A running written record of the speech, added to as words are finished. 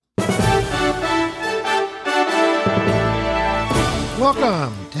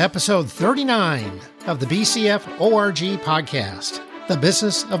Welcome to episode 39 of the BCF ORG podcast, The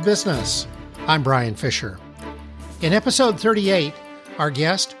Business of Business. I'm Brian Fisher. In episode 38, our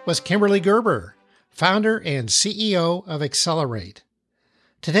guest was Kimberly Gerber, founder and CEO of Accelerate.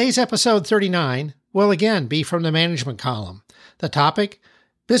 Today's episode 39 will again be from the management column. The topic,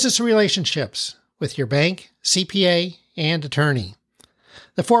 business relationships with your bank, CPA, and attorney.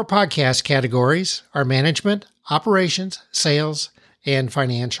 The four podcast categories are management, operations, sales, and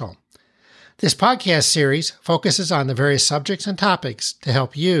financial. This podcast series focuses on the various subjects and topics to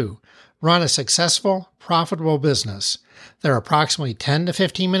help you run a successful, profitable business. They're approximately 10 to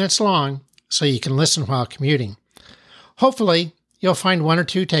 15 minutes long, so you can listen while commuting. Hopefully, you'll find one or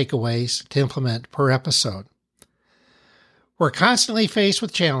two takeaways to implement per episode. We're constantly faced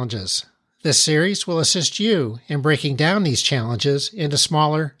with challenges. This series will assist you in breaking down these challenges into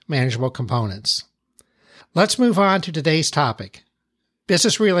smaller, manageable components. Let's move on to today's topic,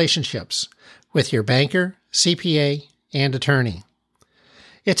 business relationships with your banker, CPA, and attorney.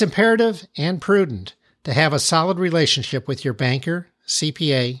 It's imperative and prudent to have a solid relationship with your banker,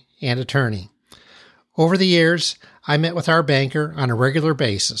 CPA, and attorney. Over the years, I met with our banker on a regular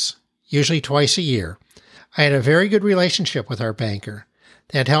basis, usually twice a year. I had a very good relationship with our banker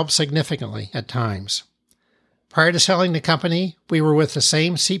that helped significantly at times. Prior to selling the company, we were with the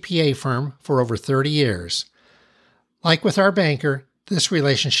same CPA firm for over 30 years. Like with our banker, this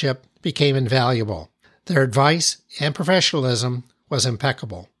relationship became invaluable. Their advice and professionalism was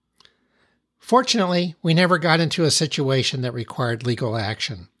impeccable. Fortunately, we never got into a situation that required legal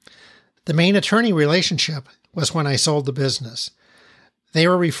action. The main attorney relationship was when I sold the business. They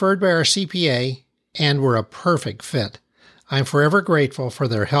were referred by our CPA and were a perfect fit. I'm forever grateful for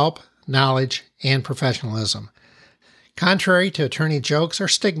their help, knowledge, and professionalism. Contrary to attorney jokes or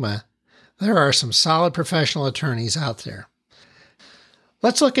stigma, there are some solid professional attorneys out there.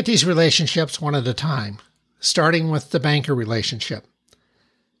 Let's look at these relationships one at a time, starting with the banker relationship.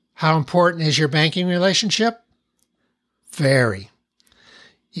 How important is your banking relationship? Very.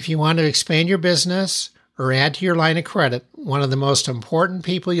 If you want to expand your business or add to your line of credit, one of the most important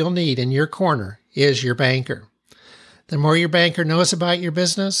people you'll need in your corner is your banker. The more your banker knows about your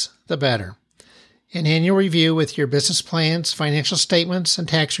business, the better. An annual review with your business plans, financial statements, and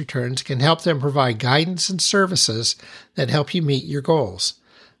tax returns can help them provide guidance and services that help you meet your goals.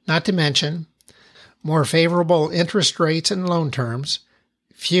 Not to mention, more favorable interest rates and loan terms,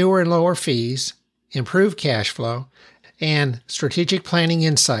 fewer and lower fees, improved cash flow, and strategic planning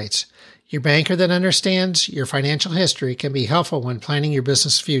insights. Your banker that understands your financial history can be helpful when planning your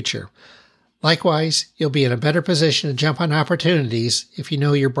business future. Likewise, you'll be in a better position to jump on opportunities if you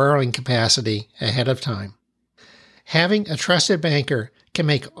know your borrowing capacity ahead of time. Having a trusted banker can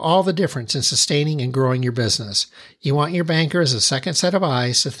make all the difference in sustaining and growing your business. You want your banker as a second set of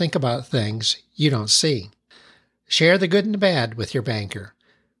eyes to think about things you don't see. Share the good and the bad with your banker.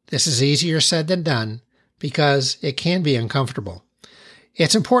 This is easier said than done because it can be uncomfortable.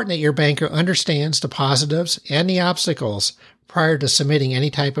 It's important that your banker understands the positives and the obstacles prior to submitting any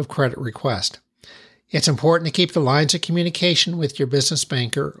type of credit request. It's important to keep the lines of communication with your business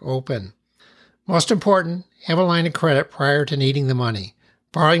banker open. Most important, have a line of credit prior to needing the money.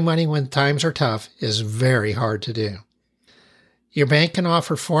 Borrowing money when times are tough is very hard to do. Your bank can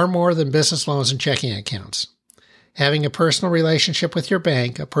offer far more than business loans and checking accounts. Having a personal relationship with your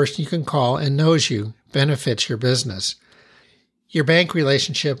bank, a person you can call and knows you, benefits your business. Your bank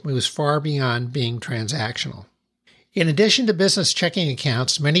relationship moves far beyond being transactional. In addition to business checking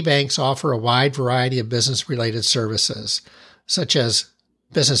accounts, many banks offer a wide variety of business-related services, such as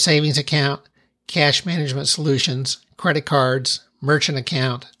business savings account, cash management solutions, credit cards, merchant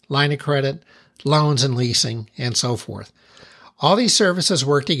account, line of credit, loans and leasing, and so forth. All these services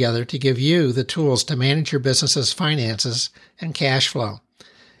work together to give you the tools to manage your business's finances and cash flow.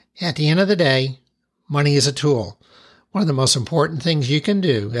 At the end of the day, money is a tool. One of the most important things you can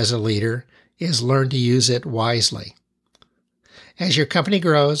do as a leader is learn to use it wisely. As your company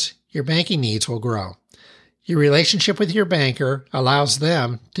grows, your banking needs will grow. Your relationship with your banker allows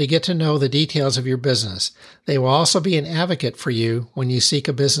them to get to know the details of your business. They will also be an advocate for you when you seek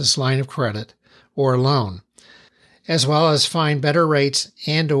a business line of credit or a loan, as well as find better rates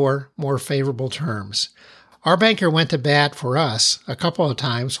and/or more favorable terms. Our banker went to bat for us a couple of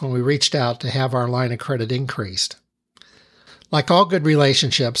times when we reached out to have our line of credit increased. Like all good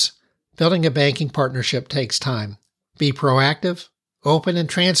relationships, building a banking partnership takes time. Be proactive, open, and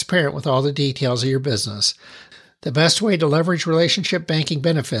transparent with all the details of your business. The best way to leverage relationship banking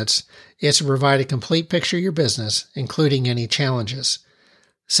benefits is to provide a complete picture of your business, including any challenges.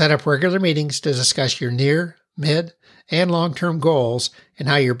 Set up regular meetings to discuss your near, mid, and long-term goals and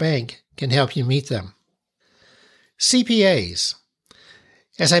how your bank can help you meet them. CPAs.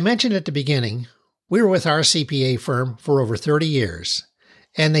 As I mentioned at the beginning, we were with our CPA firm for over 30 years,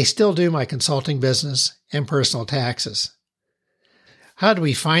 and they still do my consulting business and personal taxes. How did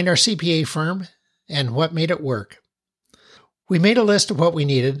we find our CPA firm, and what made it work? We made a list of what we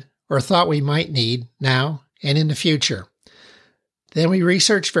needed or thought we might need now and in the future. Then we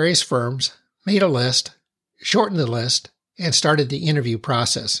researched various firms, made a list, shortened the list, and started the interview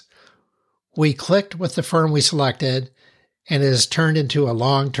process. We clicked with the firm we selected, and it has turned into a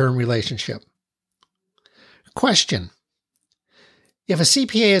long-term relationship. Question: if a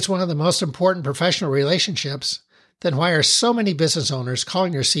CPA is one of the most important professional relationships, then why are so many business owners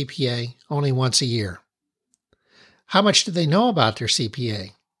calling their CPA only once a year? How much do they know about their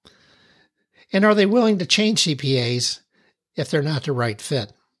CPA? And are they willing to change CPAs if they're not the right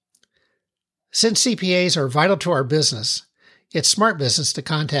fit? Since CPAs are vital to our business, it's smart business to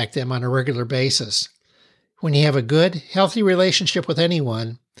contact them on a regular basis. When you have a good, healthy relationship with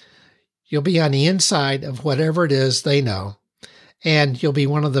anyone, you'll be on the inside of whatever it is they know, and you'll be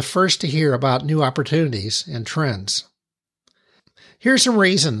one of the first to hear about new opportunities and trends. Here are some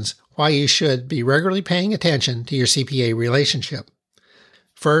reasons why you should be regularly paying attention to your CPA relationship.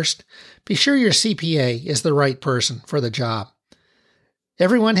 First, be sure your CPA is the right person for the job.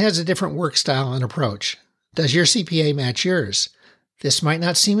 Everyone has a different work style and approach. Does your CPA match yours? This might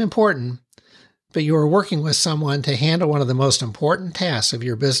not seem important, but you are working with someone to handle one of the most important tasks of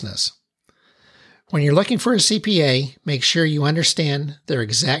your business. When you're looking for a CPA, make sure you understand their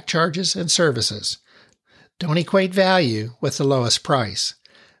exact charges and services. Don't equate value with the lowest price.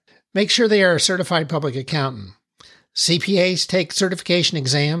 Make sure they are a certified public accountant. CPAs take certification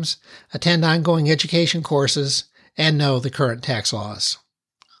exams, attend ongoing education courses, and know the current tax laws.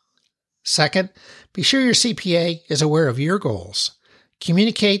 Second, be sure your CPA is aware of your goals.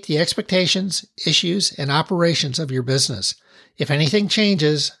 Communicate the expectations, issues, and operations of your business. If anything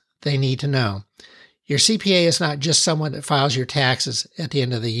changes, they need to know. Your CPA is not just someone that files your taxes at the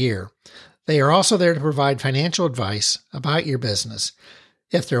end of the year. They are also there to provide financial advice about your business.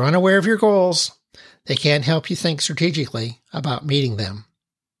 If they're unaware of your goals, they can't help you think strategically about meeting them.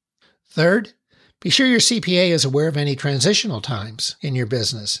 Third, be sure your CPA is aware of any transitional times in your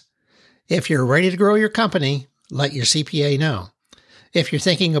business. If you're ready to grow your company, let your CPA know. If you're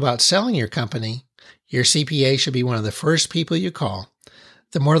thinking about selling your company, your CPA should be one of the first people you call.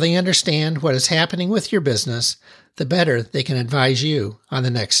 The more they understand what is happening with your business, the better they can advise you on the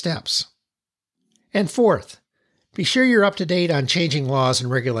next steps. And fourth, be sure you're up to date on changing laws and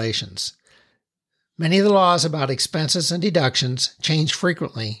regulations. Many of the laws about expenses and deductions change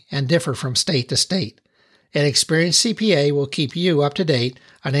frequently and differ from state to state. An experienced CPA will keep you up to date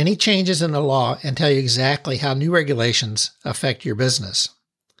on any changes in the law and tell you exactly how new regulations affect your business.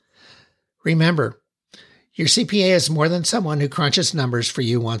 Remember, your CPA is more than someone who crunches numbers for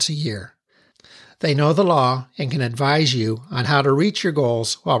you once a year. They know the law and can advise you on how to reach your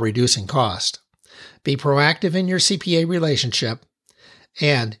goals while reducing cost. Be proactive in your CPA relationship,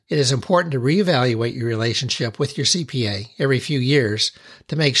 and it is important to reevaluate your relationship with your CPA every few years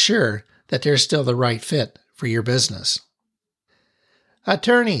to make sure that they're still the right fit for your business.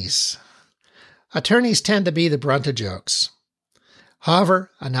 Attorneys. Attorneys tend to be the brunt of jokes. However,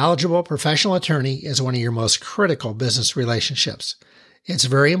 a knowledgeable professional attorney is one of your most critical business relationships. It's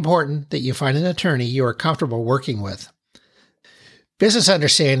very important that you find an attorney you are comfortable working with. Business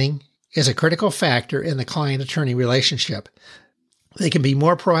understanding is a critical factor in the client-attorney relationship. They can be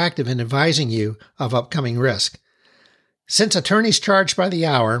more proactive in advising you of upcoming risk. Since attorneys charge by the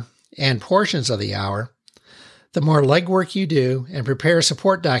hour and portions of the hour, the more legwork you do and prepare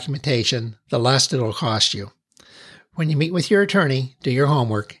support documentation, the less it'll cost you. When you meet with your attorney, do your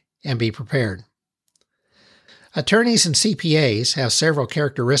homework and be prepared. Attorneys and CPAs have several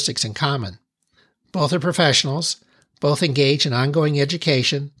characteristics in common. Both are professionals, both engage in ongoing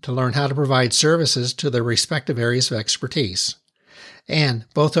education to learn how to provide services to their respective areas of expertise, and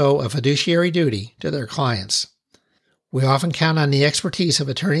both owe a fiduciary duty to their clients. We often count on the expertise of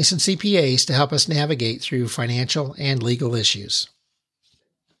attorneys and CPAs to help us navigate through financial and legal issues.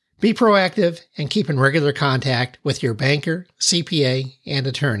 Be proactive and keep in regular contact with your banker, CPA, and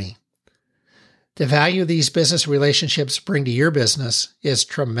attorney. The value these business relationships bring to your business is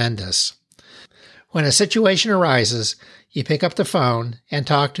tremendous. When a situation arises, you pick up the phone and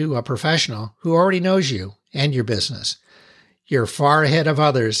talk to a professional who already knows you and your business. You're far ahead of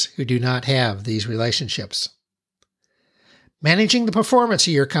others who do not have these relationships. Managing the performance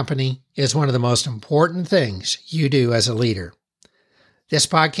of your company is one of the most important things you do as a leader. This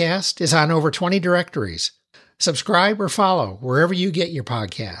podcast is on over 20 directories. Subscribe or follow wherever you get your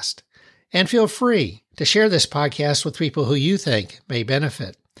podcast. And feel free to share this podcast with people who you think may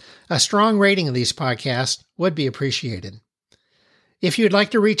benefit. A strong rating of these podcasts would be appreciated. If you'd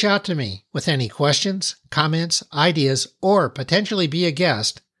like to reach out to me with any questions, comments, ideas, or potentially be a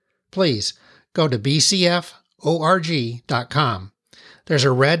guest, please go to bcforg.com. There's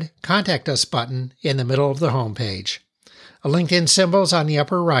a red Contact Us button in the middle of the homepage. A LinkedIn symbol is on the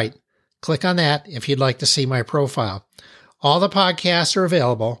upper right. Click on that if you'd like to see my profile. All the podcasts are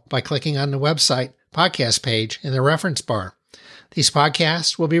available by clicking on the website podcast page in the reference bar. These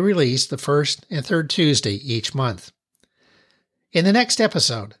podcasts will be released the first and third Tuesday each month. In the next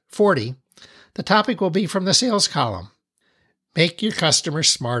episode, 40, the topic will be from the sales column. Make your customers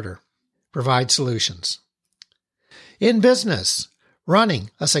smarter. Provide solutions. In business, running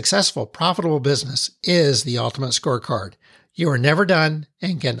a successful, profitable business is the ultimate scorecard. You are never done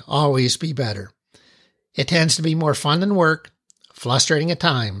and can always be better. It tends to be more fun than work, frustrating at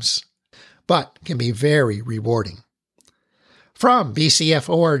times, but can be very rewarding. From BCF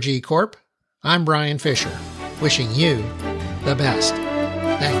ORG Corp., I'm Brian Fisher, wishing you the best.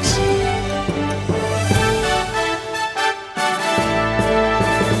 Thanks.